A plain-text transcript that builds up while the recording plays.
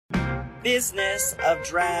Business of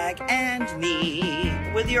Drag and Me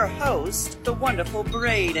with your host, the wonderful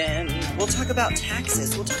Braden. We'll talk about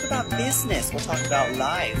taxes, we'll talk about business, we'll talk about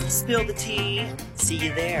life. Spill the tea. See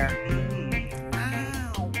you there.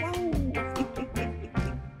 Ow, whoa.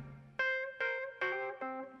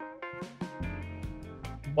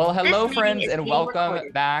 Well, hello, friends, and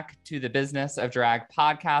welcome back to the Business of Drag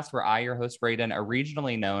podcast, where I, your host, Braden, a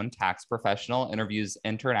regionally known tax professional, interviews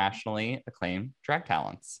internationally acclaimed drag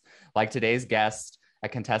talents. Like today's guest, a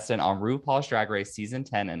contestant on RuPaul's Drag Race Season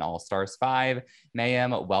 10 and All Stars 5.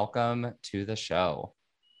 Mayhem, welcome to the show.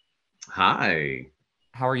 Hi.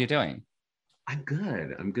 How are you doing? I'm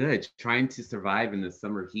good. Trying to survive in the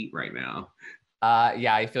summer heat right now.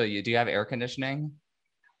 Yeah, I feel you. Do you have air conditioning?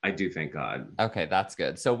 I do, thank God. Okay, that's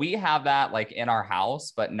good. So we have that like in our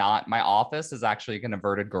house, but not my office is actually a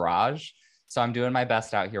converted garage. So I'm doing my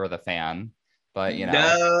best out here with a fan, but you know,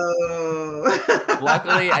 no.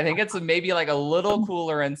 Luckily, I think it's maybe like a little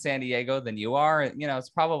cooler in San Diego than you are. You know, it's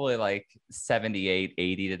probably like 78,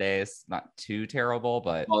 80 today. It's not too terrible,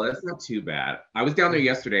 but oh, that's not too bad. I was down there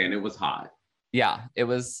yesterday and it was hot. Yeah, it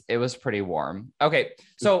was pretty warm. Okay,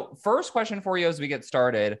 so first question for you as we get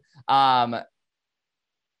started.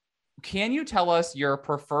 Can you tell us your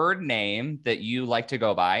preferred name that you like to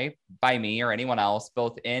go by me or anyone else,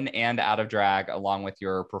 both in and out of drag, along with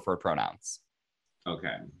your preferred pronouns?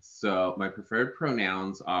 Okay, so my preferred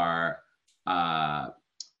pronouns are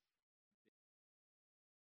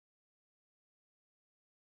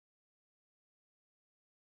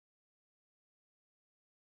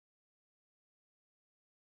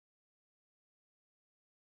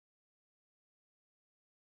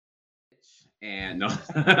and no.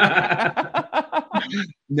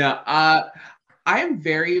 No, I am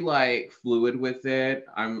very like fluid with it.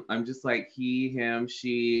 I'm just like he, him,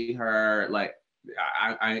 she, her, like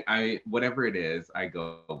I whatever it is, I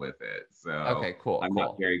go with it. So okay, cool. I'm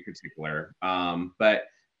not very particular. But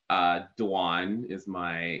Dwan is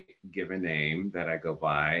my given name that I go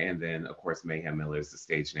by, and then of course Mayhem Miller is the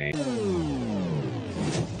stage name.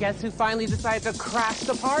 Guess who finally decided to crash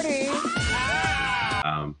the party?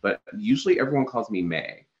 But usually everyone calls me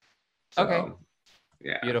May. So, okay.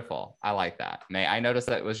 Yeah. Beautiful. I like that. May. I noticed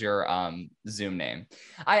that was your Zoom name.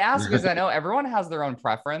 I ask because I know everyone has their own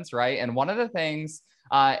preference, right? And one of the things,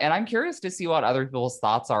 and I'm curious to see what other people's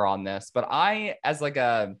thoughts are on this, but I, as like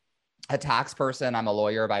a tax person, I'm a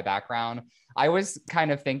lawyer by background. I always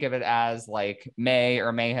kind of think of it as like May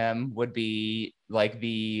or Mayhem would be like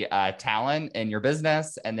the talent in your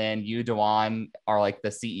business. And then you, Dewan, are like the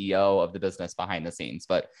CEO of the business behind the scenes.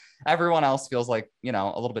 But everyone else feels like, you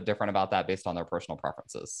know, a little bit different about that based on their personal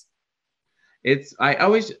preferences.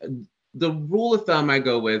 The rule of thumb I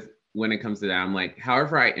go with when it comes to that, I'm like,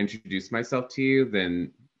 however I introduce myself to you,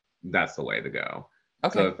 then that's the way to go.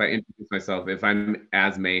 Okay. So if I introduce myself, if I'm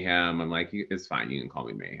as Mayhem, I'm like, it's fine. You can call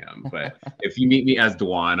me Mayhem. But if you meet me as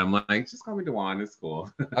Dewan, I'm like, just call me Dewan. It's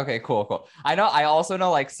cool. Okay, cool. I also know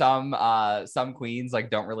like some queens like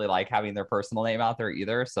don't really like having their personal name out there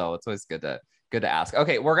either. So it's always good to ask.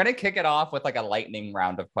 Okay, we're gonna kick it off with like a lightning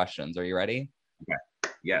round of questions. Are you ready? Okay.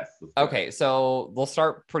 Yes. Okay, so we'll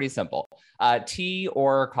start pretty simple. Tea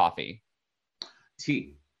or coffee?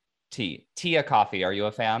 Tea. Tia coffee. Are you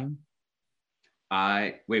a fan?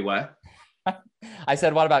 Wait, what? I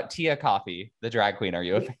said, what about Tia Coffee, the drag queen? Are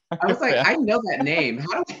you a fan? I was like, I know that name.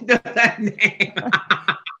 How do I know that name?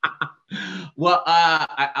 Well,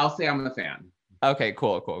 I'll say I'm a fan. Okay,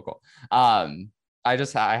 cool. I had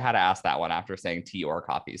to ask that one after saying tea or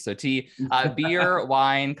coffee. So tea, beer,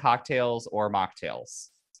 wine, cocktails, or mocktails?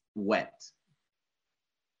 Wet.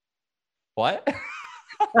 What?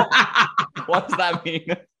 What does that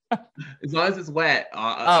mean? As long as it's wet.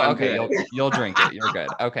 Okay. You'll drink it. You're good.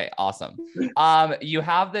 Okay, awesome. You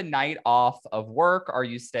have the night off of work. Are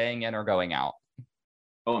you staying in or going out?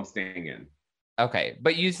 Oh, I'm staying in. Okay,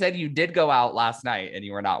 but you said you did go out last night and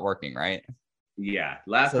you were not working, right? Yeah,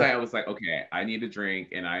 last night I was like, okay, I need a drink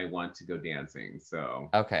and I want to go dancing. So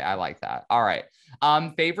okay, I like that. All right.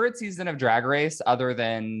 Favorite season of Drag Race other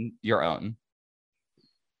than your own?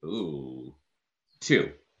 Ooh,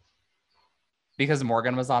 2. Because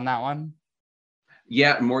Morgan was on that one?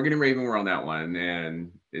 Yeah, Morgan and Raven were on that one.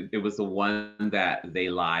 And it was the one that they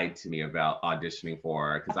lied to me about auditioning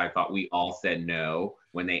for because I thought we all said no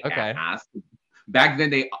when they asked. Back then,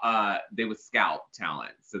 they would scout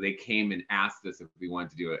talent. So they came and asked us if we wanted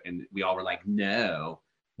to do it. And we all were like, no.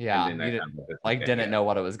 Yeah, you didn't know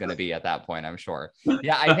what it was going to be at that point, I'm sure.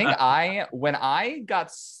 Yeah, I think when I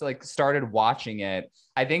got like started watching it,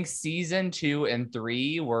 I think season 2 and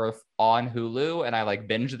 3 were on Hulu and I like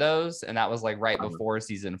binged those. And that was like right before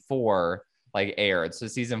season 4 like aired. So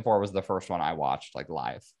season 4 was the first one I watched like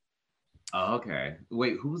live. Oh, okay.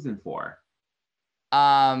 Wait, who was in 4?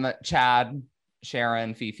 Chad,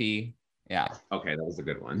 Sharon, Fifi. Yeah. Okay, that was a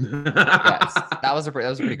good one. Yes, that was a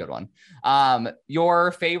pretty good one.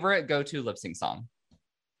 Your favorite go-to lip sync song?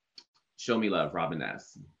 Show Me Love, Robin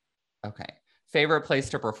S. Okay. Favorite place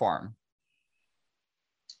to perform?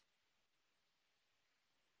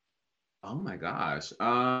 Oh my gosh.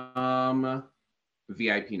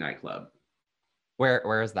 VIP nightclub.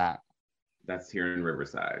 Where is that? That's here in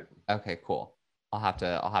Riverside. Okay, cool. I'll have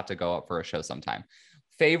to go up for a show sometime.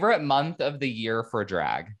 Favorite month of the year for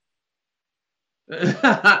drag?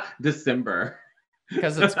 December.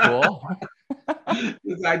 Because it's cool.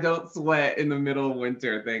 Because I don't sweat in the middle of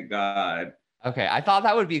winter, thank God. Okay, I thought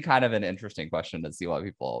that would be kind of an interesting question to see what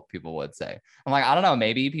people would say. I'm like, I don't know,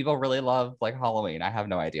 maybe people really love like Halloween. I have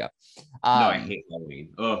no idea. No, I hate Halloween.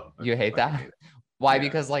 Oh, you hate that? Hate why? Yeah.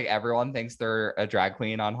 Because like everyone thinks they're a drag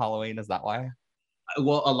queen on Halloween. Is that why?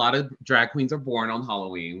 Well, a lot of drag queens are born on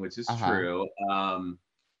Halloween, which is true.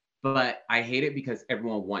 But I hate it because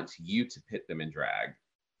everyone wants you to pit them in drag.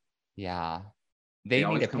 Yeah, they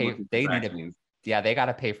need to pay. They need to. Yeah, they got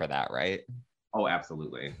to pay for that, right? Oh,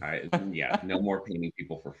 absolutely. Yeah, no more painting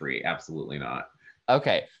people for free. Absolutely not.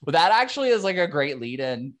 Okay. Well, that actually is like a great lead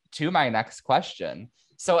in to my next question.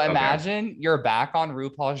 So imagine you're back on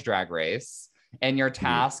RuPaul's Drag Race and your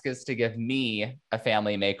task is to give me a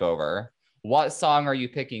family makeover. What song are you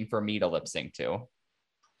picking for me to lip sync to?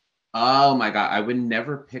 Oh my God. I would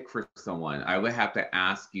never pick for someone. I would have to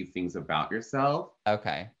ask you things about yourself.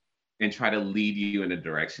 Okay. And try to lead you in a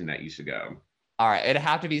direction that you should go. All right, it'd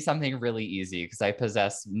have to be something really easy because I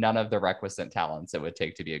possess none of the requisite talents it would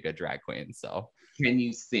take to be a good drag queen. So, can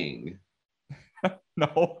you sing?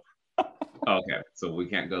 No. Okay, so we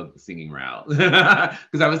can't go the singing route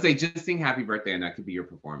because I would say just sing "Happy Birthday" and that could be your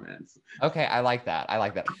performance. Okay, I like that.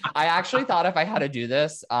 I actually thought if I had to do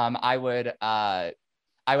this, I would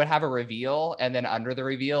have a reveal, and then under the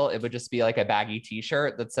reveal, it would just be like a baggy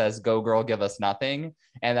T-shirt that says "Go Girl, Give Us Nothing,"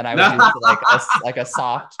 and then I would do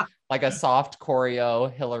like a soft choreo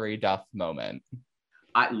Hillary Duff moment.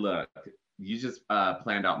 You just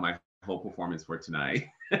planned out my whole performance for tonight.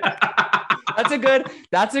 That's a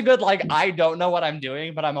good like, I don't know what I'm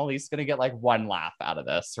doing, but I'm at least gonna get like one laugh out of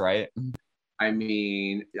this, right? I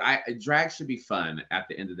mean, drag should be fun at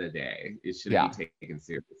the end of the day. It shouldn't be taken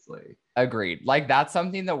seriously. Agreed. Like that's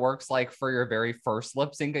something that works like for your very first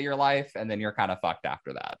lip sync of your life, and then you're kind of fucked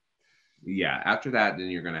after that. Yeah, after that,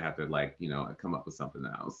 then you're gonna have to like, come up with something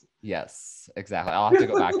else. Yes, exactly. I'll have to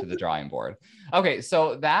go back to the drawing board. Okay,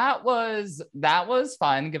 so that was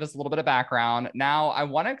fun. Give us a little bit of background. Now I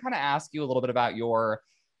want to kind of ask you a little bit about your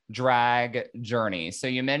drag journey. So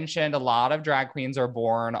you mentioned a lot of drag queens are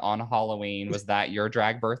born on Halloween. Was that your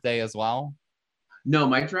drag birthday as well? No,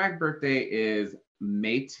 my drag birthday is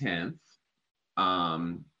May 10th.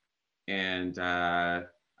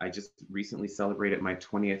 I just recently celebrated my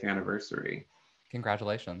 20th anniversary.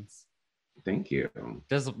 Congratulations. Thank you.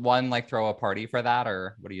 Does one like throw a party for that,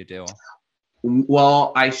 or what do you do?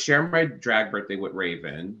 Well, I share my drag birthday with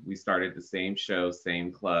Raven. We started the same show,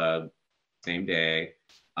 same club, same day.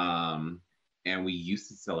 And we used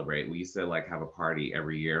to celebrate. We used to like have a party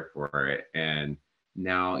every year for it. And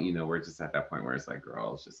now, we're just at that point where it's like,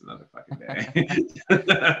 girl, it's just another fucking day.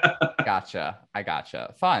 Gotcha. I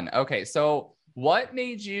gotcha. Fun. Okay. So what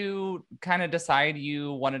made you kind of decide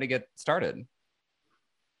you wanted to get started?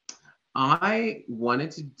 I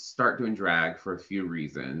wanted to start doing drag for a few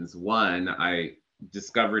reasons. One, I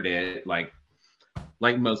discovered it like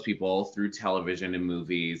most people through television and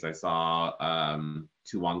movies. I saw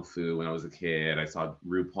Tu Wong Fu when I was a kid. I saw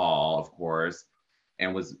RuPaul, of course,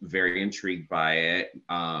 and was very intrigued by it.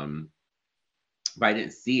 But I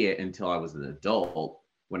didn't see it until I was an adult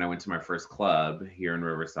when I went to my first club here in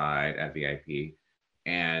Riverside at VIP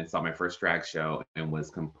and saw my first drag show and was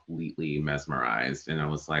completely mesmerized. And I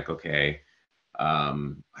was like, okay, I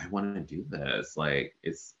want to do this. Like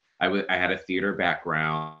I had a theater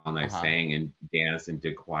background. I sang and danced and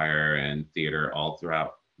did choir and theater all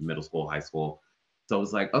throughout middle school, high school. So I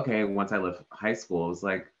was like, okay, once I left high school, I was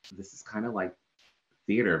like, this is kind of like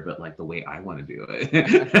theater, but like the way I want to do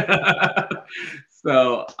it.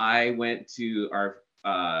 So I went to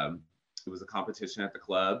it was a competition at the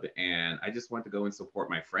club, and I just wanted to go and support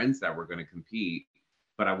my friends that were going to compete,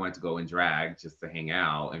 but I wanted to go and drag just to hang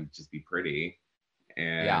out and just be pretty.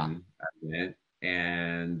 And I went,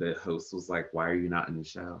 and the host was like, "Why are you not in the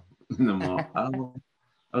show?" And I'm all, oh.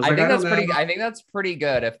 I think that's pretty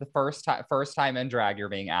good if the first time in drag you're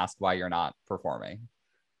being asked why you're not performing.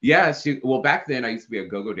 Yeah, well, back then I used to be a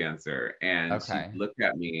go-go dancer, and she Okay. looked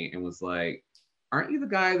at me and was like, "Aren't you the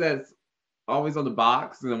guy that's always on the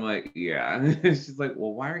box?" And I'm like, "Yeah." And she's like,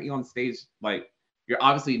 "Well, why aren't you on stage? Like, you're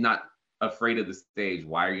obviously not afraid of the stage.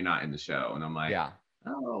 Why are you not in the show?" And I'm like, Yeah.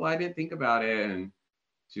 "Oh, I didn't think about it." And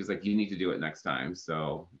she was like, "You need to do it next time."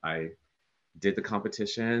 So I did the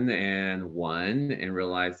competition and won, and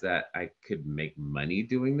realized that I could make money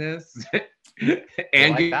doing this We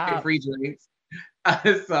and like get that. free drinks.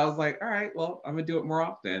 So I was like, all right, well, I'm gonna do it more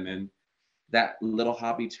often. And that little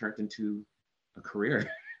hobby turned into a career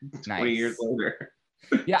 20 years Nice. later.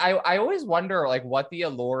 Yeah, I always wonder like what the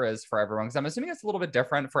allure is for everyone, because I'm assuming it's a little bit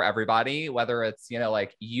different for everybody, whether it's, you know,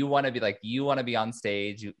 like you want to be on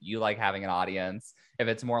stage, you like having an audience. If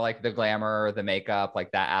it's more like the glamour, the makeup,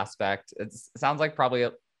 like that aspect, it sounds like probably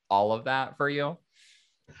all of that for you.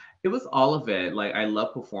 It was all of it. Like, I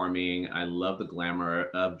love performing. I love the glamour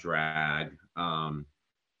of drag. I'm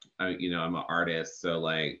an artist, so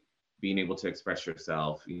like being able to express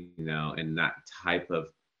yourself, in that type of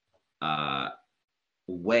uh,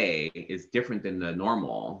 way is different than the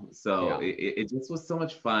normal. So Yeah. it just was so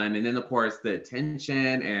much fun. And then of course the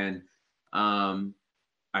attention, and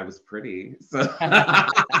I was pretty. So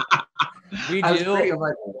We I was pretty. do. I'm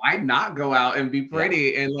like, why not go out and be Yeah.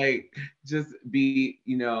 pretty and like just be,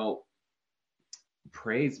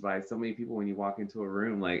 praised by so many people when you walk into a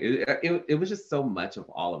room. Like it was just so much of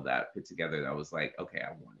all of that put together that I was like, okay,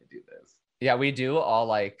 I want to do this. Yeah, we do all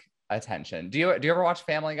like attention. Do you ever watch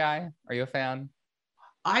Family Guy? Are you a fan?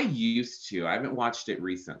 I used to. I haven't watched it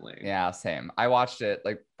recently. Yeah, same. I watched it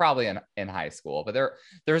like probably in high school, but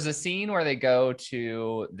there's a scene where they go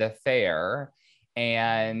to the fair,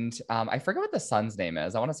 and I forget what the son's name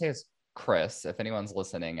is. I want to say it's Chris, if anyone's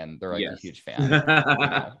listening and they're like a Yes. huge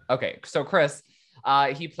fan. Okay, so Chris,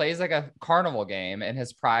 he plays like a carnival game, and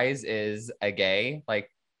his prize is a gay,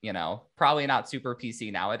 like, probably not super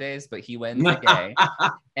PC nowadays, but he wins a gay.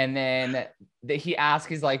 And then he asked,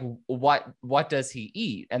 he's like, what does he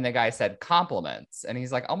eat? And the guy said compliments. And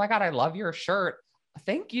he's like, oh my God, I love your shirt.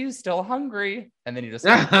 Thank you. Still hungry. And then he just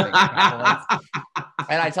compliments.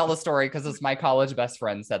 And I tell the story because it's my college best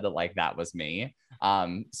friend said that like that was me.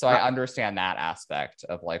 So I understand that aspect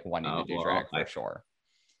of like wanting to do drag for sure.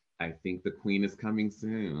 I think the queen is coming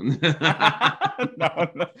soon.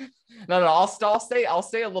 No. I'll stay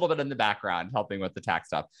a little bit in the background helping with the tax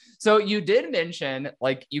stuff. So you did mention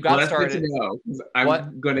like you got started. Good to know,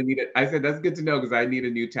 I'm going to need it. I said that's good to know because I need a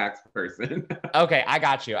new tax person. Okay, I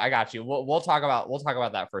got you. We'll talk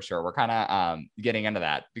about that for sure. We're kind of getting into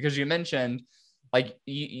that because you mentioned like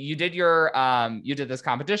you did you did this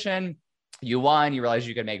competition, you won, you realized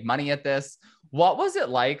you could make money at this. What was it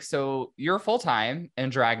like? So you're full-time in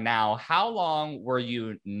drag now. How long were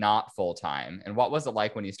you not full-time? And what was it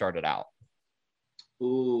like when you started out?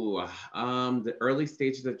 Ooh, the early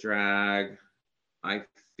stages of drag, I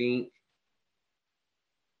think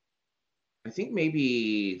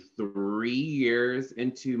maybe 3 years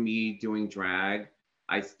into me doing drag,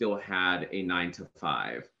 I still had a 9 to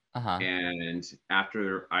 5. And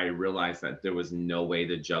after I realized that there was no way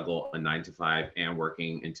to juggle a 9 to 5 and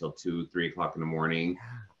working until 2-3 o'clock in the morning,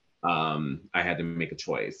 I had to make a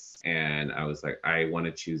choice. And I was like, I want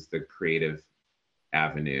to choose the creative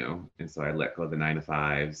avenue. And so I let go of the 9 to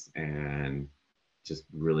 5s and just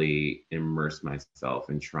really immerse myself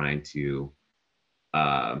in trying to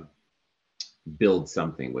build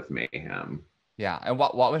something with Mayhem. Yeah. And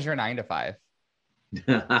what was your 9 to 5?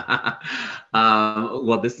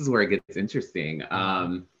 Well, this is where it gets interesting.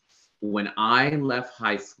 When I left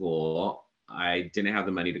high school, I didn't have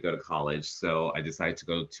the money to go to college, so I decided to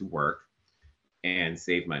go to work and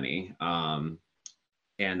save money. And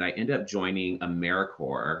I ended up joining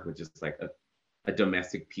AmeriCorps, which is like a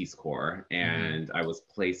domestic Peace Corps. And I was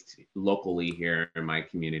placed locally here in my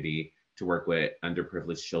community to work with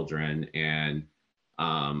underprivileged children. And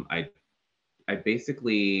I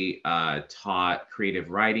basically taught creative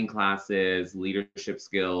writing classes, leadership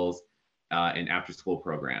skills, and after-school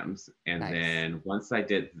programs. And then once I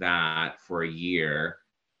did that for a year,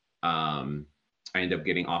 I ended up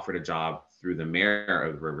getting offered a job through the mayor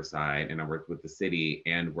of Riverside, and I worked with the city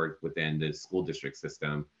and worked within the school district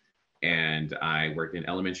system. And I worked in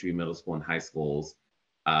elementary, middle school, and high schools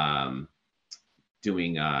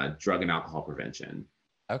doing drug and alcohol prevention.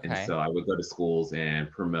 Okay. And so I would go to schools and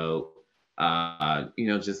promote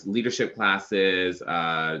just leadership classes,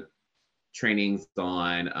 trainings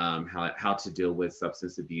on how to deal with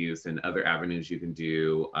substance abuse and other avenues you can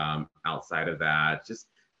do outside of that. Just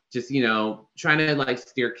trying to like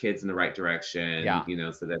steer kids in the right direction,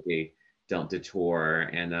 so that they don't detour.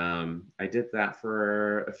 And I did that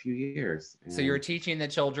for a few years. So you're teaching the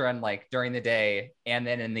children like during the day and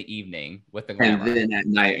then in the evening with the glamour. And then at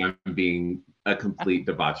night, I'm being a complete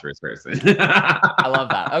debaucherous person. I love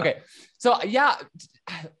that. Okay. So yeah,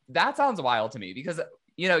 that sounds wild to me because,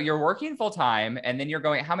 you know, you're working full time and then you're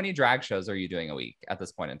going, how many drag shows are you doing a week at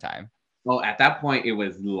this point in time? Well, at that point, it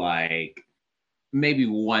was like maybe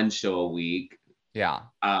one show a week. Yeah.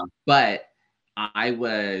 But I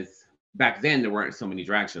was, back then, there weren't so many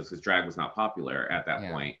drag shows because drag was not popular at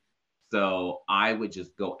that point. So I would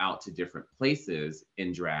just go out to different places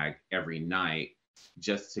in drag every night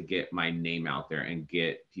just to get my name out there and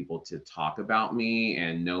get people to talk about me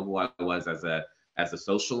and know who I was as a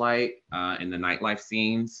socialite in the nightlife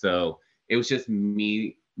scene. So it was just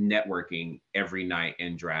me networking every night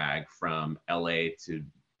in drag from LA to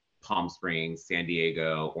Palm Springs, San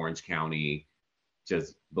Diego, Orange County,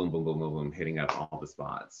 just boom, boom, boom, boom, boom, hitting up all the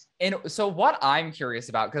spots. And so what I'm curious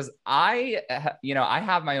about, because I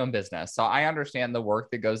have my own business, so I understand the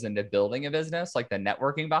work that goes into building a business, like the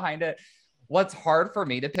networking behind it. What's hard for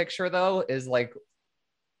me to picture though, is like,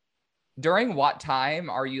 during what time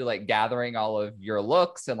are you like gathering all of your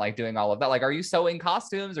looks and like doing all of that? Like, are you sewing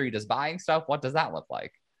costumes? Or are you just buying stuff? What does that look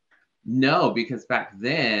like? No, because back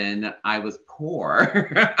then I was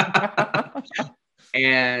poor.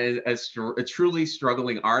 And a truly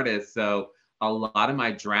struggling artist. So a lot of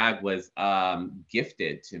my drag was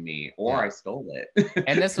gifted to me, or I stole it.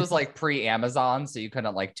 And this was like pre-Amazon, so you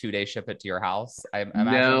couldn't like 2-day ship it to your house, I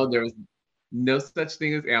imagine? No, there was no such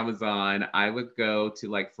thing as Amazon. I would go to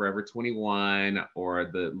like Forever 21 or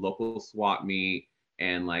the local swap meet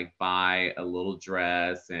and like buy a little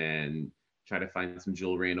dress and try to find some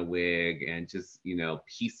jewelry and a wig and just, you know,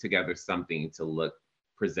 piece together something to look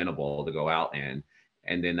presentable to go out in.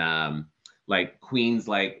 And then like queens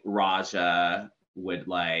like Raja would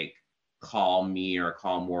like call me or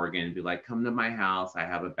call Morgan and be like, come to my house. I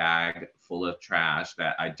have a bag full of trash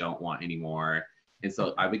that I don't want anymore. And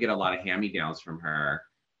so I would get a lot of hand-me-downs from her.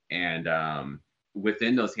 And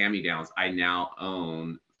within those hand-me-downs, I now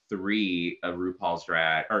own 3 of RuPaul's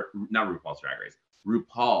drag, or not RuPaul's Drag Race,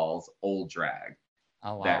 RuPaul's old drag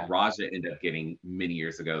that Raja ended up getting many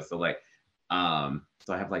years ago. So like,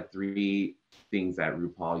 so I have like 3 things that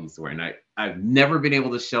RuPaul used to wear. And I've never been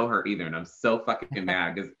able to show her either. And I'm so fucking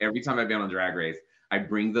mad because every time I've been on Drag Race, I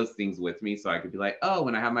bring those things with me so I could be like, oh,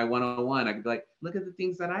 when I have my 101, I could be like, look at the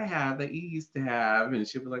things that I have that you used to have. And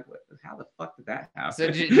she'd be like, what, how the fuck did that happen? So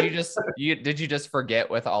did you just forget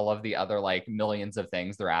with all of the other like millions of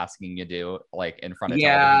things they're asking you to do like in front of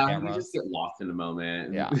television cameras? You just get lost in the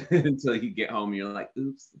moment until you get home and you're like,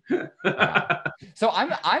 oops. So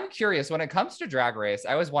I'm curious, when it comes to Drag Race,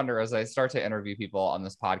 I always wonder as I start to interview people on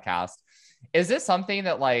this podcast, is this something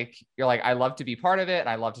that like, you're like, I love to be part of it and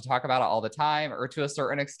I love to talk about it all the time? Or to a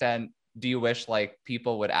certain extent, do you wish like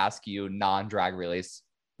people would ask you non-drag race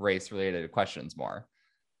related questions more?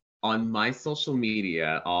 On my social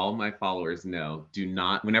media, all my followers know, do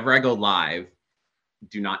not, whenever I go live,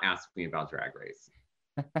 do not ask me about Drag Race.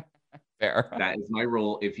 Fair. That is my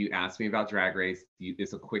rule. If you ask me about Drag Race,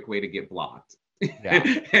 it's a quick way to get blocked.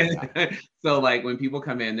 So like when people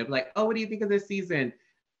come in, they're like, oh, what do you think of this season?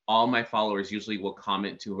 All my followers usually will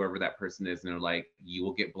comment to whoever that person is, and they're like, you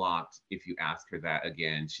will get blocked if you ask her that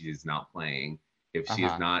again. She is not playing. If she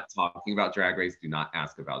is not talking about Drag Race, do not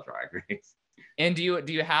ask about Drag Race. And do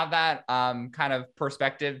you have that kind of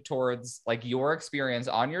perspective towards like your experience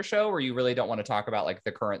on your show, or you really don't want to talk about like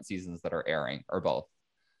the current seasons that are airing, or both?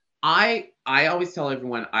 I always tell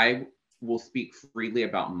everyone I will speak freely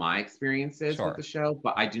about my experiences with the show,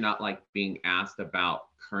 but I do not like being asked about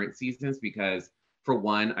current seasons because, for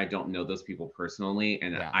one, I don't know those people personally,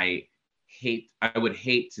 and I would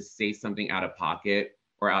hate to say something out of pocket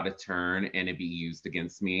or out of turn and it be used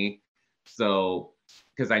against me. So,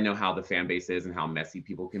 because I know how the fan base is and how messy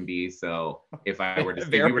people can be. So if I were to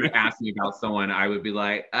if you were to ask me about someone, I would be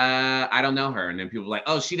like, I don't know her. And then people are like,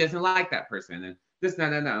 oh, she doesn't like that person. And this,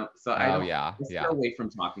 no. So I don't stay away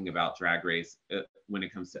from talking about Drag Race when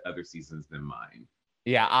it comes to other seasons than mine.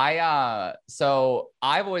 Yeah, so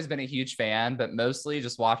I've always been a huge fan, but mostly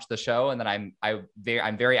just watch the show, and then I'm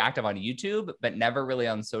very active on YouTube, but never really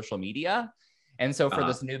on social media. And so for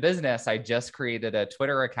this new business, I just created a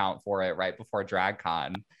Twitter account for it right before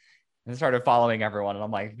DragCon and started following everyone. And I'm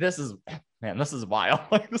like, this is wild.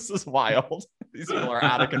 Like, this is wild. These people are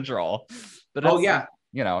out of control. But it's,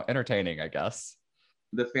 you know, entertaining, I guess.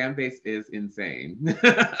 The fan base is insane.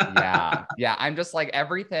 yeah. I'm just like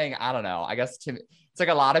everything. I don't know. I guess it's like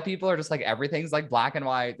a lot of people are just like everything's like black and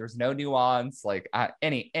white. There's no nuance. Like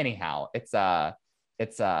anyhow, it's a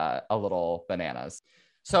little bananas.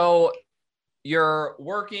 So you're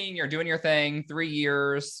working, you're doing your thing, 3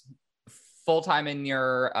 years, full-time in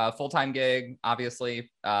your full-time gig,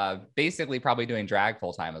 obviously, basically probably doing drag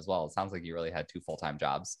full-time as well. It sounds like you really had 2 full-time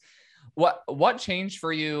jobs. What changed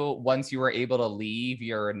for you once you were able to leave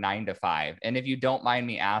your 9 to 5? And if you don't mind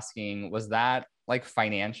me asking, was that like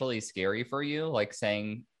financially scary for you, like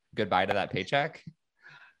saying goodbye to that paycheck?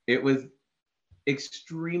 It was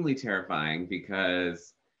extremely terrifying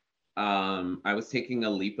because I was taking a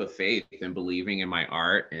leap of faith and believing in my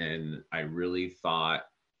art. And I really thought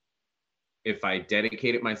if I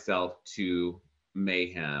dedicated myself to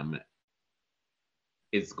Mayhem,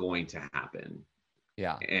 it's going to happen.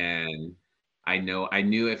 Yeah. And I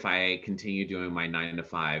knew if I continued doing my 9 to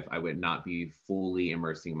 5, I would not be fully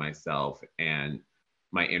immersing myself and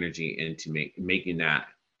my energy into making that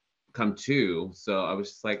come true. So I was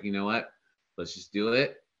just like, you know what? Let's just do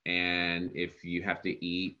it. And if you have to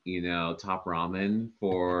eat, top ramen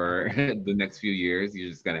for the next few years, you're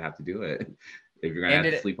just gonna have to do it. If you're gonna have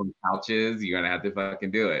to sleep on couches, you're gonna have to fucking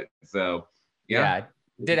do it. So yeah.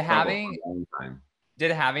 Did having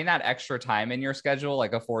that extra time in your schedule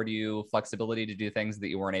like afford you flexibility to do things that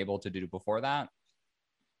you weren't able to do before that?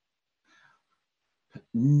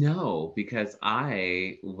 No, because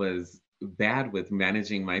I was bad with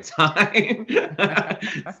managing my time.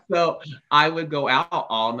 So I would go out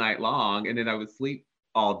all night long and then I would sleep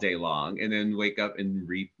all day long and then wake up and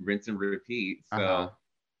rinse and repeat. So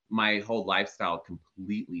my whole lifestyle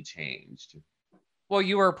completely changed. Well,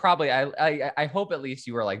 you were probably, I hope at least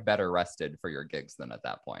you were like better rested for your gigs than at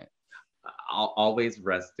that point. Always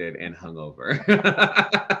rested and hungover.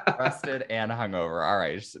 Rested and hungover. All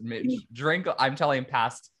right. Just drink. I'm telling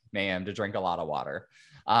past Mayhem to drink a lot of water.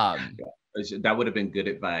 That would have been good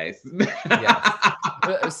advice.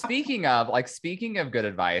 Yes. Speaking of good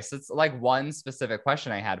advice, it's like one specific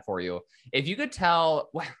question I had for you. If you could tell,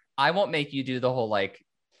 I won't make you do the whole like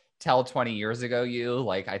tell 20 years ago you,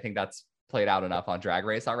 like I think that's played out enough on Drag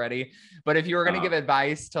Race already. But if you were going to give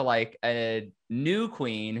advice to like a new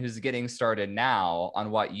queen who's getting started now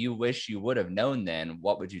on what you wish you would have known then,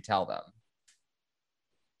 what would you tell them?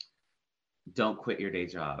 Don't quit your day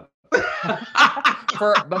job.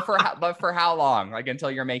 for how long? Like until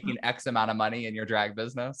you're making X amount of money in your drag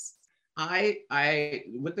business? I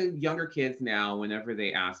with the younger kids now, whenever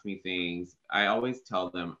they ask me things, I always tell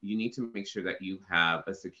them you need to make sure that you have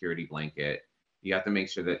a security blanket. You have to make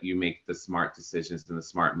sure that you make the smart decisions and the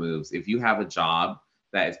smart moves. If you have a job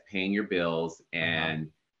that is paying your bills and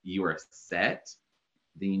you are set,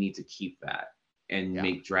 then you need to keep that and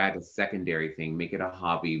make drag a secondary thing. Make it a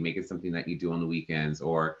hobby. Make it something that you do on the weekends,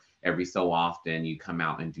 or every so often you come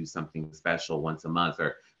out and do something special once a month.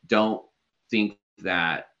 Or don't think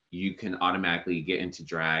that you can automatically get into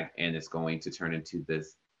drag and it's going to turn into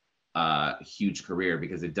this huge career,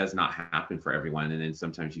 because it does not happen for everyone. And then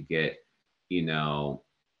sometimes you get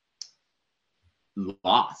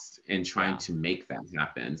lost in trying to make that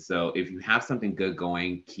happen. So if you have something good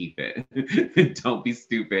going, keep it. Don't be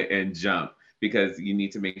stupid and jump, because you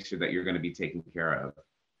need to make sure that you're going to be taken care of.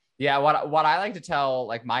 Yeah, what I like to tell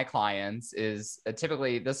like my clients is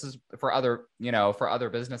typically, this is for other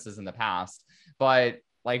businesses in the past, but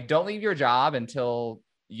like don't leave your job until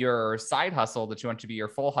your side hustle that you want to be your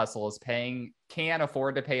full hustle can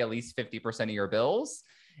afford to pay at least 50% of your bills.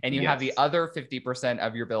 And you have the other 50%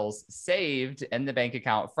 of your bills saved in the bank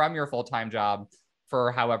account from your full-time job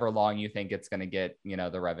for however long you think it's going to get,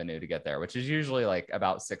 the revenue to get there, which is usually like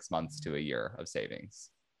about 6 months to a year of savings.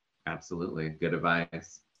 Absolutely. Good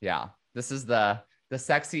advice. Yeah. This is the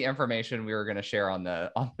sexy information we were going to share on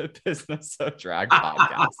the Business of Drag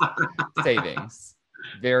podcast. Savings.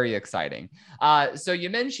 Very exciting. So you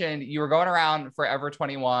mentioned you were going around Forever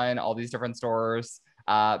 21, all these different stores,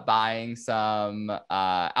 buying some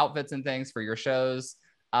outfits and things for your shows.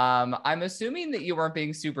 I'm assuming that you weren't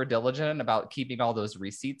being super diligent about keeping all those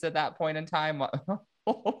receipts at that point in time.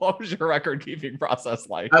 What was your record keeping process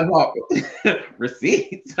like?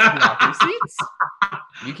 Receipts. Receipts?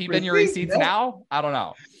 You keeping your receipts now? I don't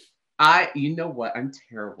know. You know what? I'm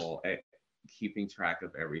terrible at keeping track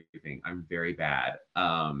of everything. I'm very bad.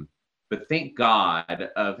 But thank God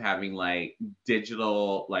of having like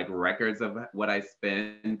digital like records of what I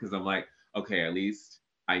spend, because I'm like, okay, at least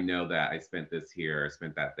I know that I spent this here,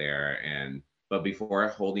 spent that there. But before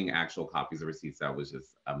holding actual copies of receipts, that was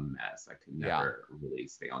just a mess. I could never really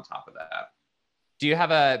stay on top of that. Do you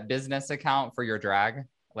have a business account for your drag,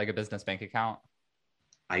 like a business bank account?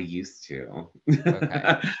 I used to.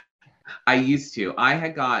 Okay. I used to. I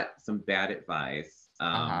had got some bad advice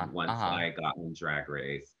once I got on Drag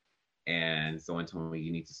Race. And someone told me,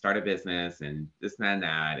 you need to start a business and this and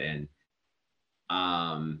that. And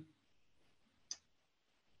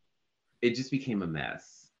it just became a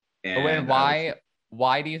mess. And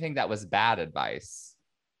why do you think that was bad advice?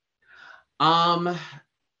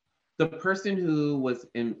 The person who was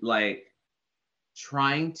in like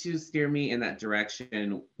trying to steer me in that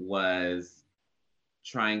direction was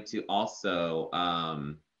trying to also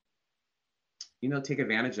take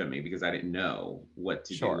advantage of me because I didn't know what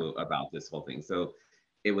to do about this whole thing. So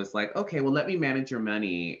it was like, okay, well, let me manage your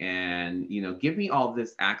money and give me all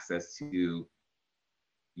this access to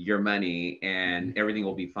your money and everything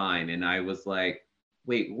will be fine. And I was like,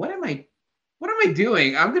 wait, what am I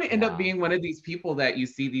doing? I'm going to end up being one of these people that you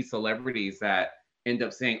see, these celebrities that end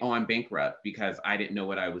up saying, oh, I'm bankrupt because I didn't know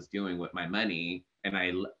what I was doing with my money. And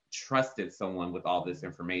I trusted someone with all this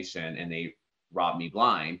information and they robbed me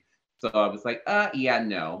blind. So I was like, yeah,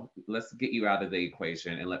 no, let's get you out of the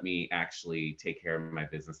equation and let me actually take care of my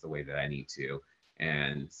business the way that I need to.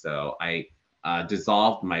 And so I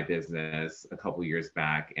dissolved my business a couple years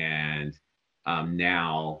back and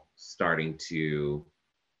now starting to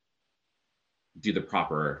do the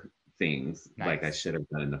proper things like I should have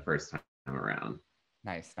done the first time around.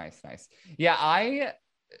 Nice. Yeah,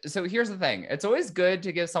 so here's the thing. It's always good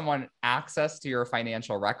to give someone access to your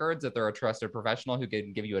financial records if they're a trusted professional who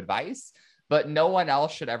can give you advice, but no one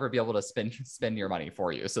else should ever be able to spend your money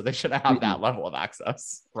for you. So they shouldn't have that level of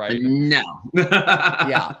access, right? No.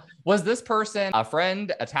 Yeah. Was this person a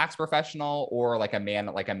friend, a tax professional, or like a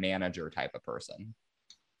manager type of person?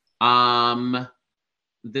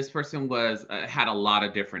 This person was had a lot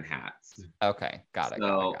of different hats. Okay, got it.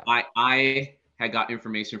 So I had got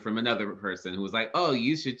information from another person who was like, oh,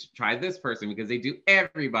 you should try this person because they do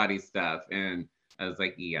everybody's stuff. And I was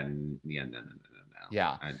like, no.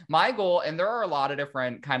 Yeah. My goal, and there are a lot of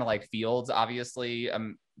different kind of like fields, obviously,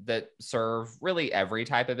 that serve really every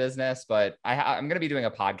type of business, but I'm going to be doing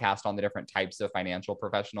a podcast on the different types of financial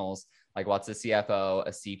professionals, like what's a CFO, a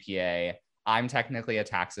CPA. I'm technically a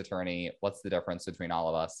tax attorney. What's the difference between all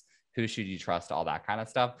of us? Who should you trust? All that kind of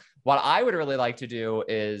stuff. What I would really like to do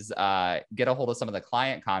is get a hold of some of the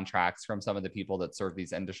client contracts from some of the people that serve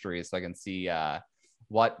these industries so I can see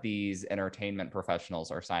what these entertainment professionals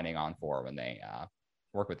are signing on for when they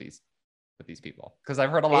work with these people. Because I've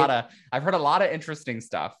heard a lot of interesting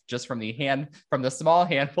stuff just from the small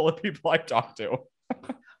handful of people I talked to.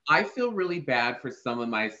 I feel really bad for some of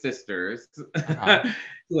my sisters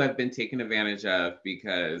who have been taken advantage of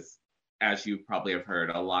because, as you probably have heard,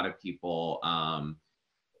 a lot of people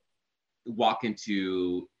walk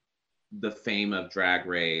into the fame of Drag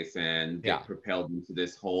Race and get propelled into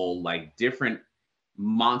this whole like different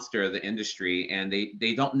monster of the industry, and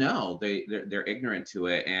they don't know, they're ignorant to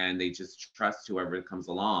it, and they just trust whoever comes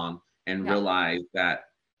along and realize that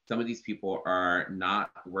some of these people are not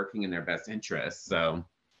working in their best interest. So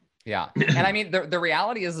yeah. And I mean, the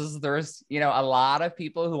reality is there's, a lot of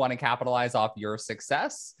people who want to capitalize off your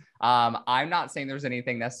success. I'm not saying there's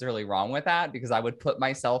anything necessarily wrong with that because I would put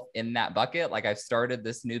myself in that bucket. Like I've started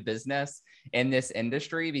this new business in this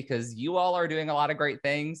industry because you all are doing a lot of great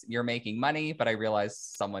things. You're making money, but I realize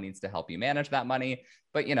someone needs to help you manage that money.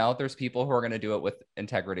 But, there's people who are going to do it with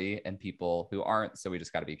integrity and people who aren't. So we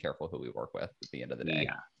just got to be careful who we work with at the end of the day.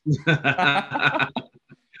 Yeah.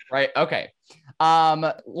 Right. Okay.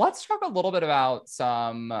 Let's talk a little bit about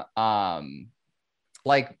some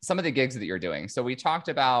like some of the gigs that you're doing. So we talked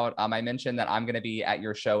about, I mentioned that I'm going to be at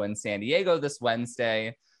your show in San Diego this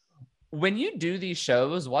Wednesday. When you do these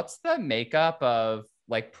shows, what's the makeup of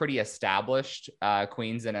like pretty established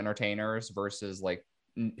queens and entertainers versus like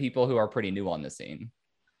people who are pretty new on the scene?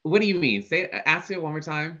 What do you mean? Ask it one more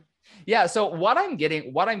time. Yeah. So what I'm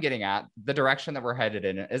getting at, the direction that we're headed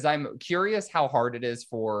in, is I'm curious how hard it is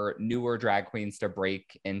for newer drag queens to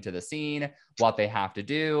break into the scene, what they have to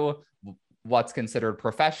do, what's considered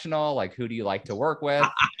professional, like who do you like to work with?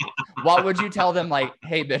 What would you tell them? Like,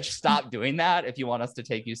 hey, bitch, stop doing that if you want us to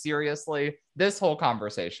take you seriously. This whole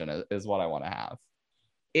conversation is what I want to have.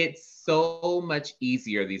 It's so much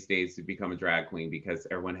easier these days to become a drag queen because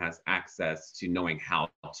everyone has access to knowing how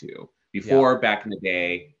to. Before, back in the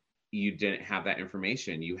day, you didn't have that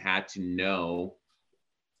information. You had to know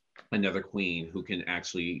another queen who can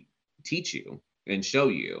actually teach you and show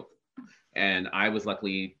you. And I was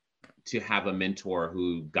lucky to have a mentor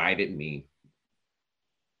who guided me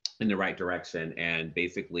in the right direction and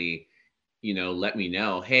basically, let me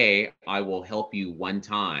know, hey, I will help you one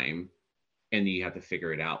time and you have to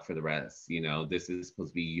figure it out for the rest. This is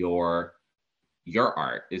supposed to be your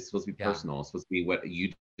art. It's supposed to be personal. It's supposed to be what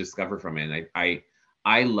you discover from it. And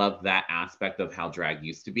I love that aspect of how drag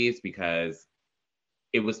used to be. It's because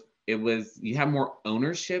it was you have more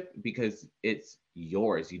ownership because it's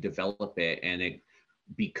yours. You develop it and it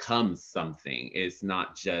becomes something. It's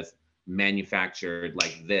not just manufactured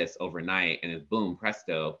like this overnight and it's boom,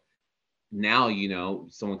 presto. Now, you know,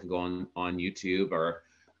 someone could go on YouTube or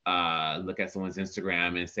look at someone's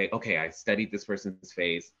Instagram and say, okay, I studied this person's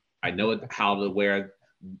face. I know how to wear.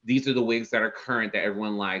 These are the wigs that are current that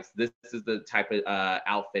everyone likes. This is the type of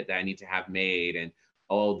outfit that I need to have made. And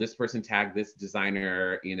oh, this person tagged this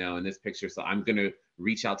designer, you know, in this picture. So I'm going to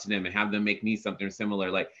reach out to them and have them make me something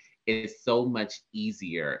similar. Like, it's so much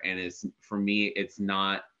easier. And it's, for me, it's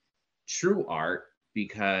not true art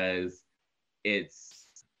because it's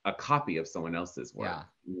a copy of someone else's work. Yeah.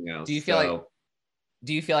 You know, do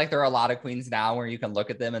you feel like there are a lot of queens now where you can look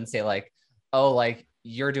at them and say like, oh, like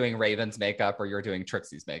you're doing Raven's makeup or you're doing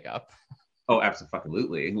Trixie's makeup? Oh,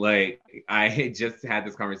 absolutely. Like, I just had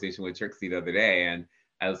this conversation with Trixie the other day, and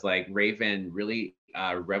I was like, Raven really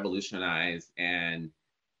revolutionized and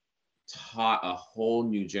taught a whole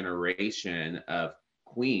new generation of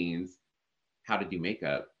queens how to do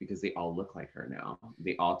makeup because they all look like her now.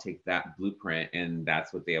 They all take that blueprint and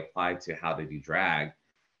that's what they apply to how to do drag,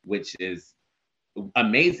 which is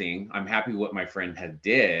amazing. I'm happy what my friend had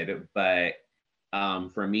did, but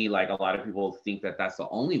for me, like, a lot of people think that that's the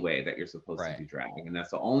only way that you're supposed to do drag, and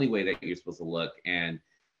that's the only way that you're supposed to look. And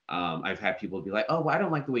I've had people be like, oh, well, I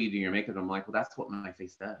don't like the way you do your makeup. I'm like, well, that's what my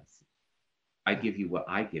face does. I give you what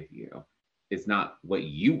I give you. It's not what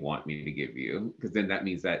you want me to give you, because then that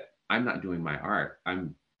means that I'm not doing my art.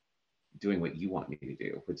 I'm doing what you want me to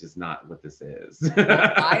do, which is not what this is.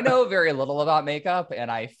 Well, I know very little about makeup,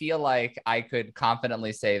 and I feel like I could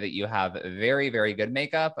confidently say that you have very, very good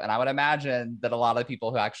makeup. And I would imagine that a lot of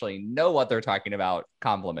people who actually know what they're talking about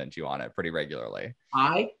compliment you on it pretty regularly.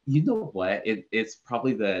 You know what? It's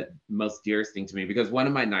probably the most dearest thing to me, because one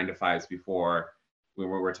of my 9-to-5s before when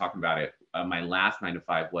we were talking about it, my last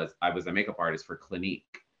 9-to-5 was I was a makeup artist for Clinique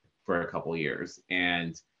for a couple years.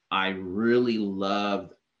 And I really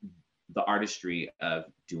loved the artistry of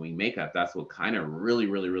doing makeup. That's what kind of really,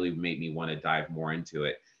 really, really made me want to dive more into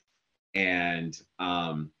it. And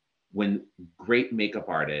when great makeup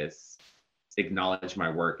artists acknowledge my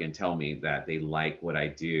work and tell me that they like what I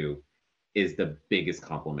do is the biggest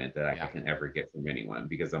compliment that I can ever get from anyone,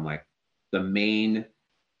 because I'm like, the main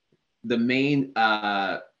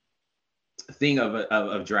thing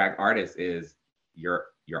of drag artists is your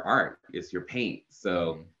art, is your paint.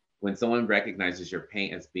 So when someone recognizes your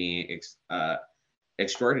paint as being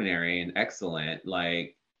extraordinary and excellent,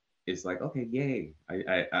 like, it's like, okay, yay,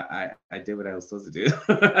 I did what I was supposed to do.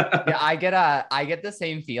 Yeah, I get the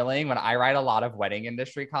same feeling when I write a lot of wedding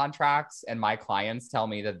industry contracts and my clients tell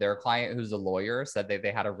me that their client who's a lawyer said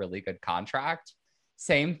they had a really good contract.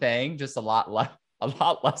 Same thing, just a lot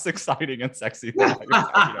less exciting and sexy than what you're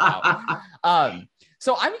talking about.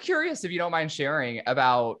 So I'm curious if you don't mind sharing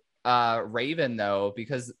about Raven though,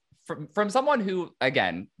 because from someone who,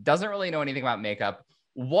 again, doesn't really know anything about makeup,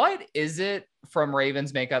 what is it from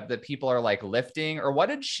Raven's makeup that people are like lifting, or what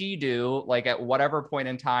did she do like at whatever point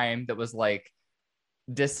in time that was like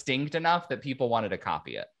distinct enough that people wanted to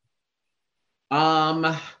copy it?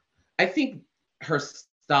 I think her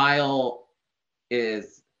style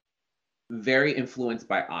is very influenced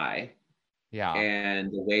by eye. Yeah.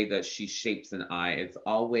 And the way that she shapes an eye, it's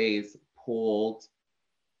always pulled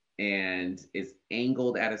and is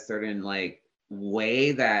angled at a certain like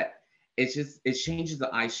way that it changes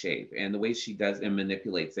the eye shape, and the way she does and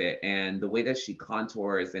manipulates it, and the way that she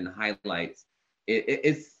contours and highlights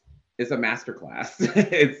it's a masterclass.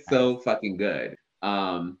 It's so fucking good.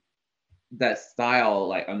 That style,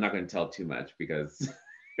 like, I'm not going to tell too much because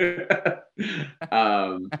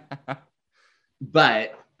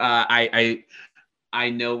but I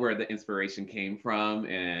know where the inspiration came from,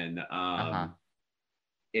 and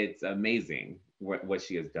it's amazing what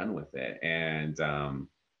she has done with it. And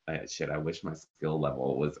I wish my skill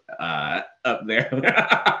level was up there.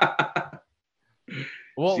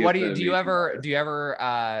 Well, what do you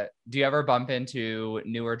ever bump into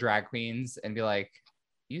newer drag queens and be like,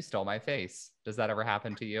 you stole my face? Does that ever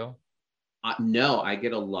happen to you? No, I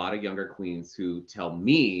get a lot of younger queens who tell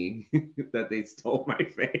me that they stole my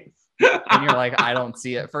face. And you're like, I don't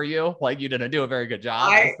see it for you. Like, you didn't do a very good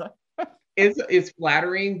job. It's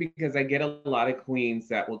flattering, because I get a lot of queens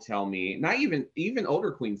that will tell me, not even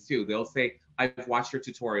older queens too. They'll say, I've watched your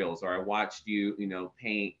tutorials, or I watched you,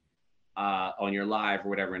 paint on your live or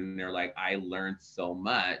whatever. And they're like, I learned so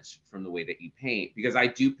much from the way that you paint, because I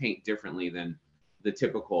do paint differently than the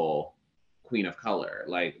typical queen of color.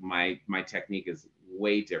 Like, my technique is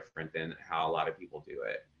way different than how a lot of people do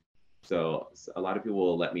it. So a lot of people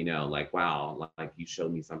will let me know, like, wow, like, you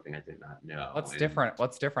showed me something I did not know. What's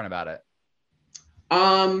different about it?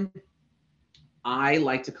 I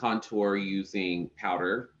like to contour using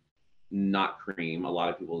powder not cream. A lot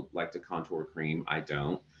of people like to contour cream. I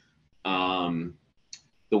don't.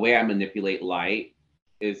 The way I manipulate light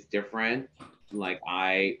is different. Like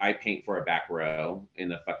I paint for a back row in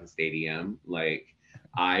the fucking stadium. Like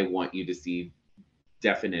I want you to see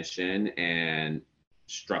definition and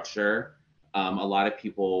structure. A lot of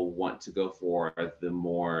people want to go for the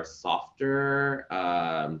more softer.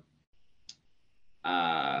 I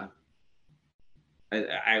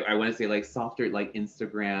want to say like softer, like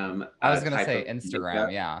Instagram. I was gonna say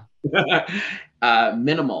Instagram, yeah.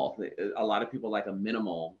 Minimal. A lot of people like a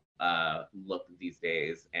minimal look these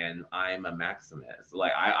days, and I'm a maximist.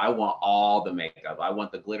 Like I want all the makeup. I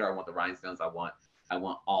want the glitter. I want the rhinestones. I want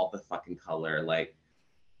all the fucking color. Like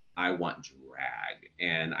I want drag,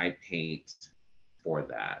 and I paint for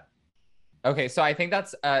that. Okay, so I think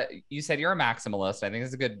that's you said you're a maximalist. I think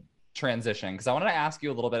it's a good transition because I wanted to ask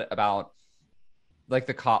you a little bit about like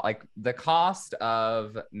the cost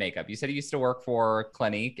of makeup. You said you used to work for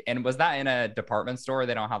Clinique, and was that in a department store?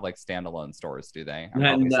 They don't have like standalone stores, do they? I'm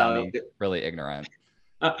probably sounding really ignorant.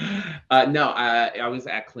 No, I was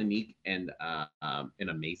at Clinique and in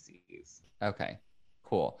a Macy's. Okay,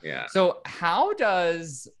 cool. Yeah. So how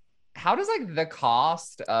does like the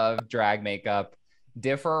cost of drag makeup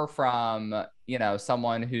differ from, you know,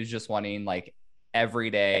 someone who's just wanting like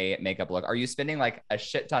everyday makeup look? Are you spending like a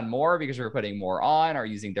shit ton more because you're putting more on, or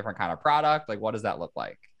using different kind of product? Like, what does that look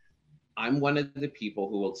like? I'm one of the people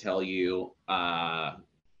who will tell you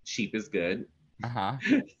cheap is good.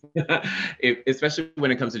 Especially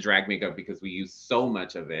when it comes to drag makeup, because we use so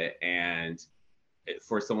much of it. And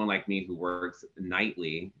for someone like me who works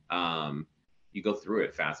nightly, you go through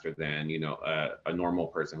it faster than, you know, a normal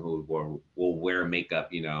person who will wear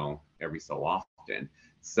makeup, you know, every so often.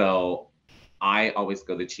 So I always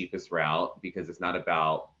go the cheapest route because it's not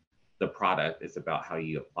about the product, it's about how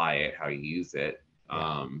you apply it, how you use it.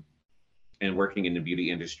 And working in the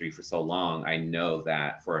beauty industry for so long, I know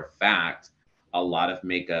that for a fact, a lot of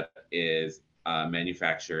makeup is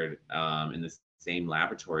manufactured in the same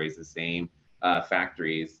laboratories, the same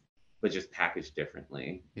factories, but just packaged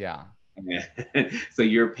differently. Yeah. So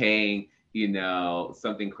you're paying, you know,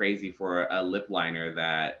 something crazy for a lip liner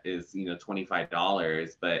that is, you know, $25.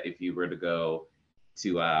 But if you were to go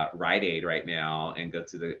to Rite Aid right now and go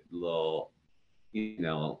to the little, you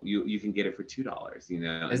know, you can get it for $2. You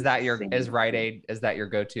know, is Rite Aid, is that your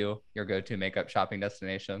go-to makeup shopping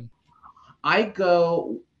destination?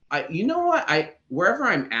 You know what? Wherever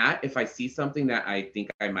I'm at, if I see something that I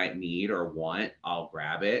think I might need or want, I'll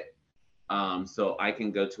grab it. So I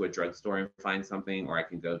can go to a drugstore and find something, or I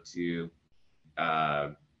can go to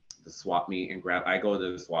the swap meet and grab. I go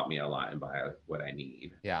to the swap meet a lot and buy what I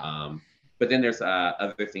need. Yeah. But then there's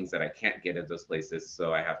other things that I can't get at those places,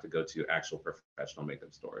 so I have to go to actual professional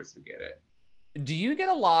makeup stores to get it. Do you get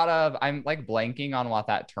a lot of, I'm like blanking on what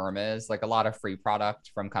that term is, like a lot of free product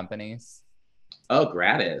from companies? Oh,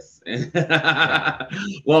 gratis. Yeah.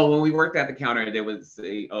 Well, when we worked at the counter, they would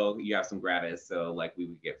say, oh, you have some gratis. So like we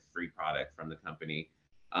would get free product from the company.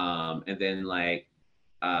 And then like,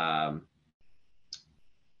 I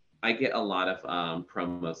get a lot of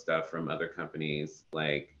promo stuff from other companies.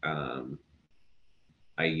 Like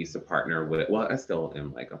I used to partner with, well, I still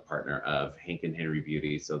am like a partner of Hank and Henry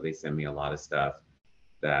Beauty. So they send me a lot of stuff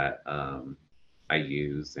that I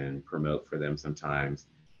use and promote for them sometimes.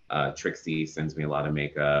 Trixie sends me a lot of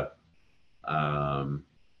makeup.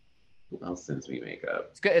 Who else sends me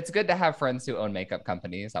makeup? It's good to have friends who own makeup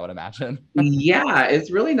companies, I would imagine. Yeah,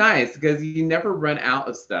 it's really nice because you never run out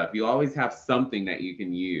of stuff. You always have something that you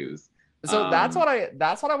can use. So that's what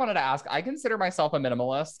I wanted to ask. I consider myself a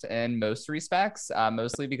minimalist in most respects,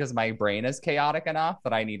 mostly because my brain is chaotic enough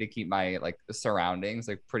that I need to keep my like surroundings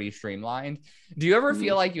like pretty streamlined. Do you ever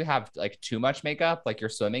feel like you have like too much makeup, like you're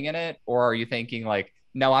swimming in it, or are you thinking like,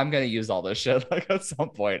 no, I'm gonna use all this shit like at some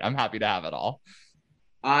point? I'm happy to have it all.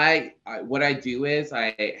 What I do is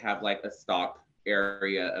I have like a stock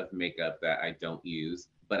area of makeup that I don't use,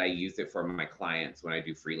 but I use it for my clients when I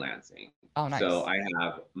do freelancing. Oh, nice. So I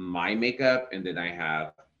have my makeup and then I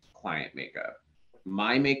have client makeup.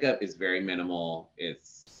 My makeup is very minimal.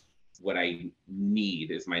 It's what I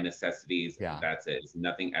need, is my necessities. Yeah. That's it. It's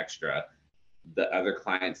nothing extra. The other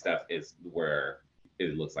client stuff is where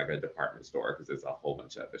it looks like a department store because there's a whole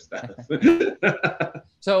bunch of other stuff.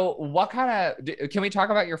 So what kind of, can we talk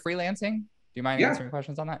about your freelancing? Do you mind answering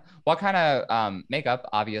questions on that? What kind of makeup,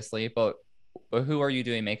 obviously, but who are you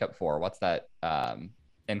doing makeup for? What's that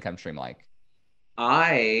income stream like?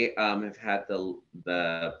 I have had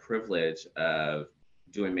the privilege of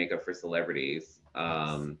doing makeup for celebrities.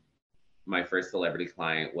 My first celebrity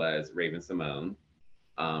client was Raven Simone.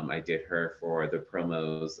 I did her for the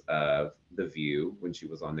promos of The View when she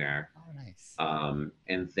was on there. Oh, nice.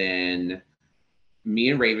 And then me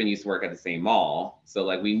and Raven used to work at the same mall. So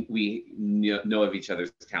like we know of each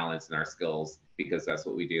other's talents and our skills because that's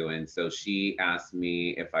what we do. And so she asked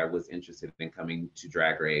me if I was interested in coming to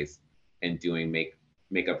Drag Race and doing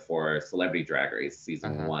makeup for Celebrity Drag Race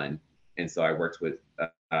season 1. And so I worked with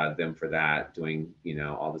them for that, doing, you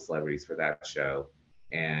know, all the celebrities for that show.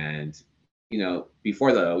 And, you know,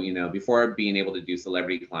 before being able to do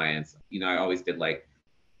celebrity clients, you know, I always did like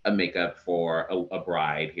a makeup for a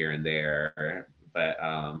bride here and there, but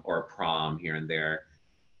or a prom here and there.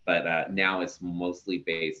 But now it's mostly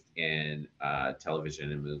based in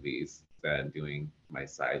television and movies that I'm doing my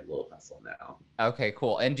side little hustle now. Okay,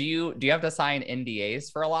 cool. And do you have to sign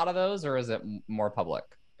NDAs for a lot of those, or is it more public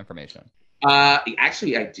information?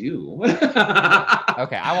 Actually, I do.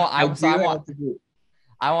 Okay, I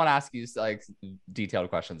won't ask you like detailed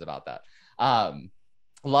questions about that.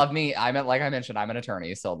 Love me. Like I mentioned, I'm an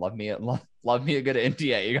attorney, so love me a good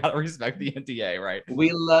NDA. You gotta respect the NDA, right?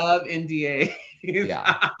 We love NDA.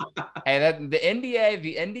 Yeah. And then the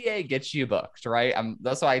NDA gets you booked, right?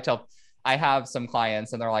 That's why I have some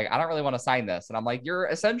clients and they're like, I don't really want to sign this. And I'm like, you're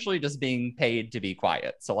essentially just being paid to be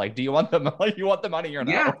quiet. So like, do you want the money or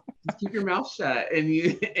no? Yeah, just keep your mouth shut and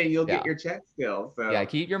you'll get your check still. So yeah,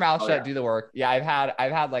 keep your mouth shut, do the work. Yeah, I've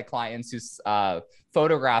had like clients who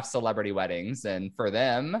photograph celebrity weddings, and for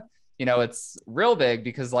them, you know, it's real big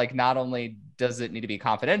because like not only does it need to be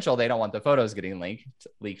confidential, they don't want the photos getting leaked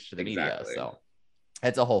to the media. So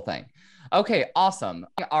it's a whole thing. Okay, awesome.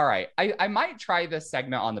 All right, I might try this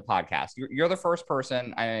segment on the podcast. You're the first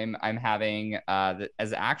person I'm having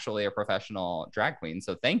as actually a professional drag queen.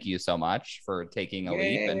 So thank you so much for taking a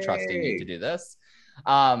leap and trusting me to do this.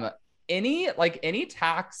 Any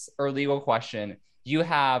tax or legal question you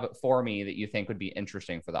have for me that you think would be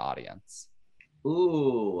interesting for the audience?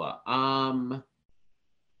 Ooh,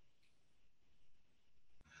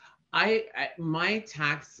 my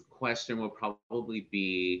tax question would probably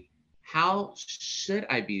be, how should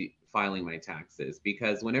I be filing my taxes?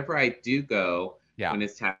 Because whenever I do go, when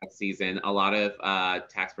it's tax season, a lot of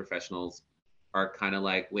tax professionals are kind of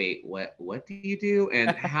like, wait, what do you do?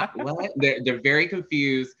 And what? They're very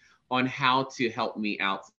confused on how to help me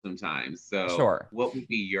out sometimes. So what would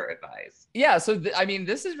be your advice? Yeah. So, I mean,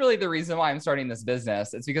 this is really the reason why I'm starting this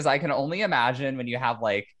business. It's because I can only imagine when you have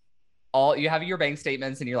like, you have your bank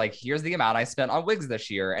statements and you're like, here's the amount I spent on wigs this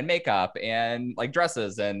year and makeup and like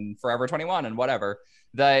dresses and Forever 21 and whatever,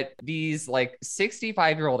 that these like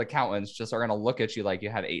 65-year-old accountants just are going to look at you like you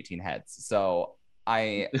have 18 heads. So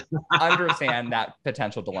I understand that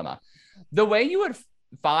potential dilemma. The way you would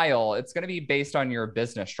file, it's going to be based on your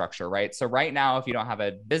business structure, right? So right now, if you don't have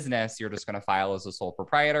a business, you're just going to file as a sole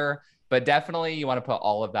proprietor, but definitely you want to put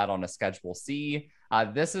all of that on a Schedule C.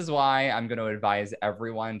 This is why I'm going to advise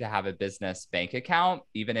everyone to have a business bank account,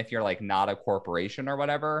 even if you're like not a corporation or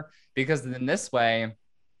whatever, because in this way,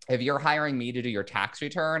 if you're hiring me to do your tax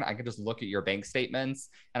return, I can just look at your bank statements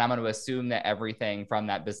and I'm going to assume that everything from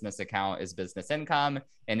that business account is business income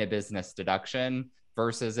and a business deduction,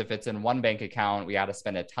 versus if it's in one bank account, we got to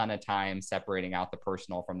spend a ton of time separating out the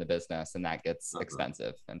personal from the business, and that gets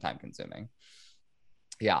expensive and time consuming.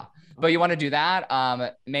 Yeah, but you want to do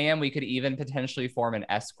that. Mayhem, we could even potentially form an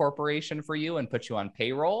S corporation for you and put you on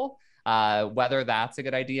payroll. Whether that's a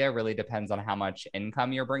good idea really depends on how much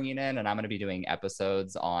income you're bringing in. And I'm going to be doing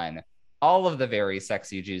episodes on all of the very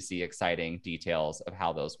sexy, juicy, exciting details of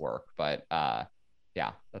how those work. But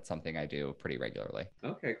yeah, that's something I do pretty regularly.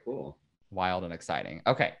 Okay, cool. Wild and exciting.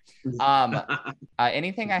 Okay.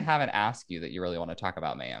 Anything I haven't asked you that you really want to talk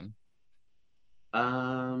about, Mayhem?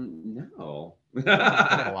 No.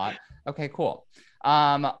 A lot. Okay, cool.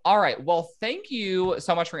 All right. Well, thank you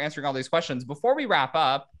so much for answering all these questions. Before we wrap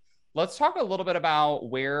up, let's talk a little bit about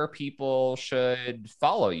where people should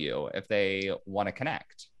follow you if they want to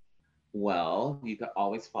connect. Well, you can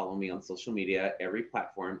always follow me on social media, every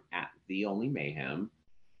platform at The Only Mayhem.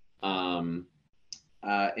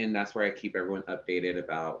 And that's where I keep everyone updated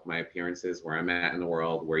about my appearances, where I'm at in the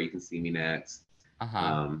world, where you can see me next.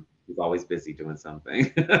 He's always busy doing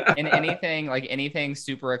something. And anything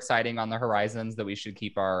super exciting on the horizons that we should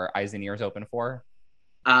keep our eyes and ears open for?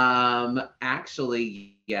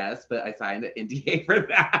 Actually, yes, but I signed an NDA for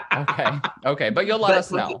that. Okay, but you'll let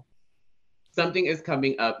us know. Something is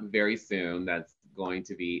coming up very soon that's going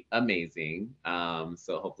to be amazing.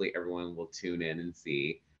 So hopefully everyone will tune in and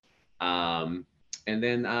see. And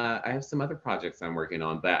then I have some other projects I'm working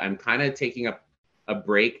on, but I'm kind of taking a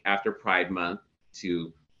break after Pride Month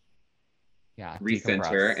to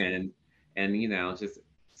recenter and you know, just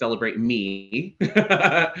celebrate me.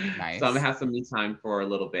 Nice. So I'm gonna have some me time for a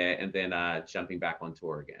little bit, and then jumping back on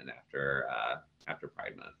tour again after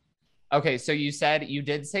Pride Month. Okay, so you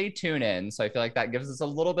did say tune in, so I feel like that gives us a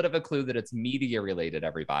little bit of a clue that it's media related,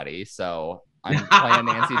 everybody. So I'm playing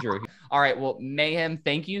Nancy Drew. All right, well, Mayhem,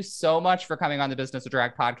 thank you so much for coming on the Business of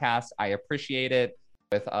Drag podcast. I appreciate it.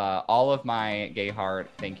 With all of my gay heart,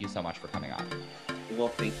 thank you so much for coming on. Well,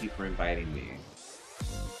 thank you for inviting me.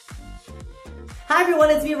 Hi everyone,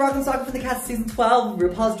 it's me, Rock and Sock from the cast of season 12 of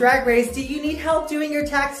RuPaul's Drag Race. Do you need help doing your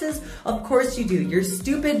taxes? Of course you do. You're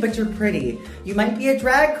stupid, but you're pretty. You might be a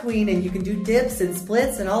drag queen and you can do dips and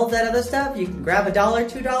splits and all of that other stuff. You can grab $1,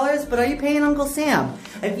 $2, but are you paying Uncle Sam?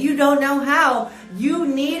 If you don't know how, you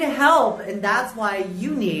need help, and that's why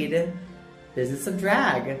you need Business of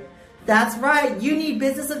Drag. That's right, you need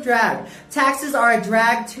Business of Drag. Taxes are a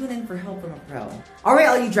drag. Tune in for help from a pro. All right,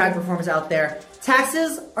 all you drag performers out there,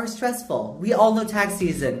 taxes are stressful. We all know tax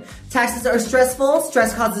season. Taxes are stressful,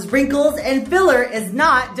 stress causes wrinkles, and filler is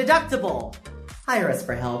not deductible. Hire us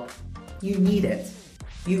for help. You need it.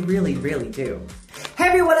 You really, really do. Hey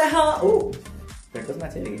everyone at home. Ooh, there goes my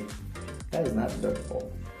titty. That is not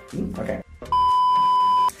deductible. Okay.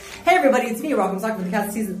 Hey everybody, it's me, Rock and Sock from the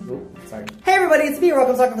cast season. Ooh, sorry. Hey everybody, it's me, Rock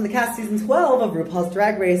and Sock from the cast season 12 of RuPaul's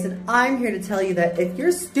Drag Race, and I'm here to tell you that if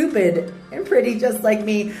you're stupid and pretty just like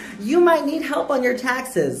me, you might need help on your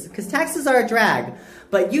taxes, because taxes are a drag.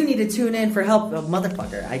 But you need to tune in for help. Oh,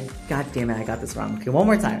 motherfucker! God damn it, I got this wrong. Okay, one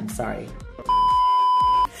more time. Sorry.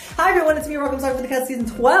 Hi everyone, it's me, Rock and Sock from the cast season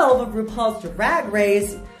 12 of RuPaul's Drag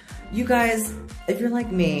Race. You guys, if you're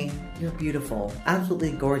like me, you're beautiful,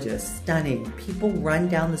 absolutely gorgeous, stunning. People run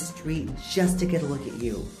down the street just to get a look at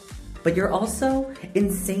you. But you're also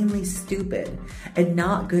insanely stupid and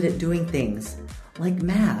not good at doing things like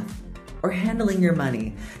math or handling your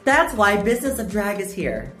money. That's why Business of Drag is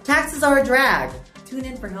here. Taxes are a drag. Tune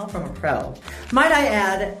in for help from a pro. Might I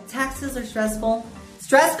add, taxes are stressful.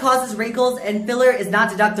 Stress causes wrinkles and filler is not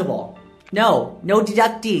deductible. No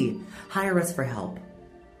deductee. Hire us for help.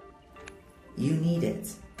 You need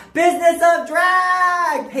it. Business of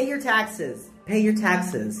Drag! Pay your taxes. Pay your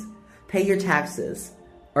taxes. Pay your taxes.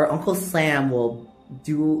 Or Uncle Sam will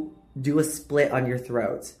do a split on your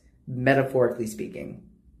throat, metaphorically speaking.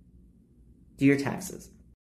 Do your taxes.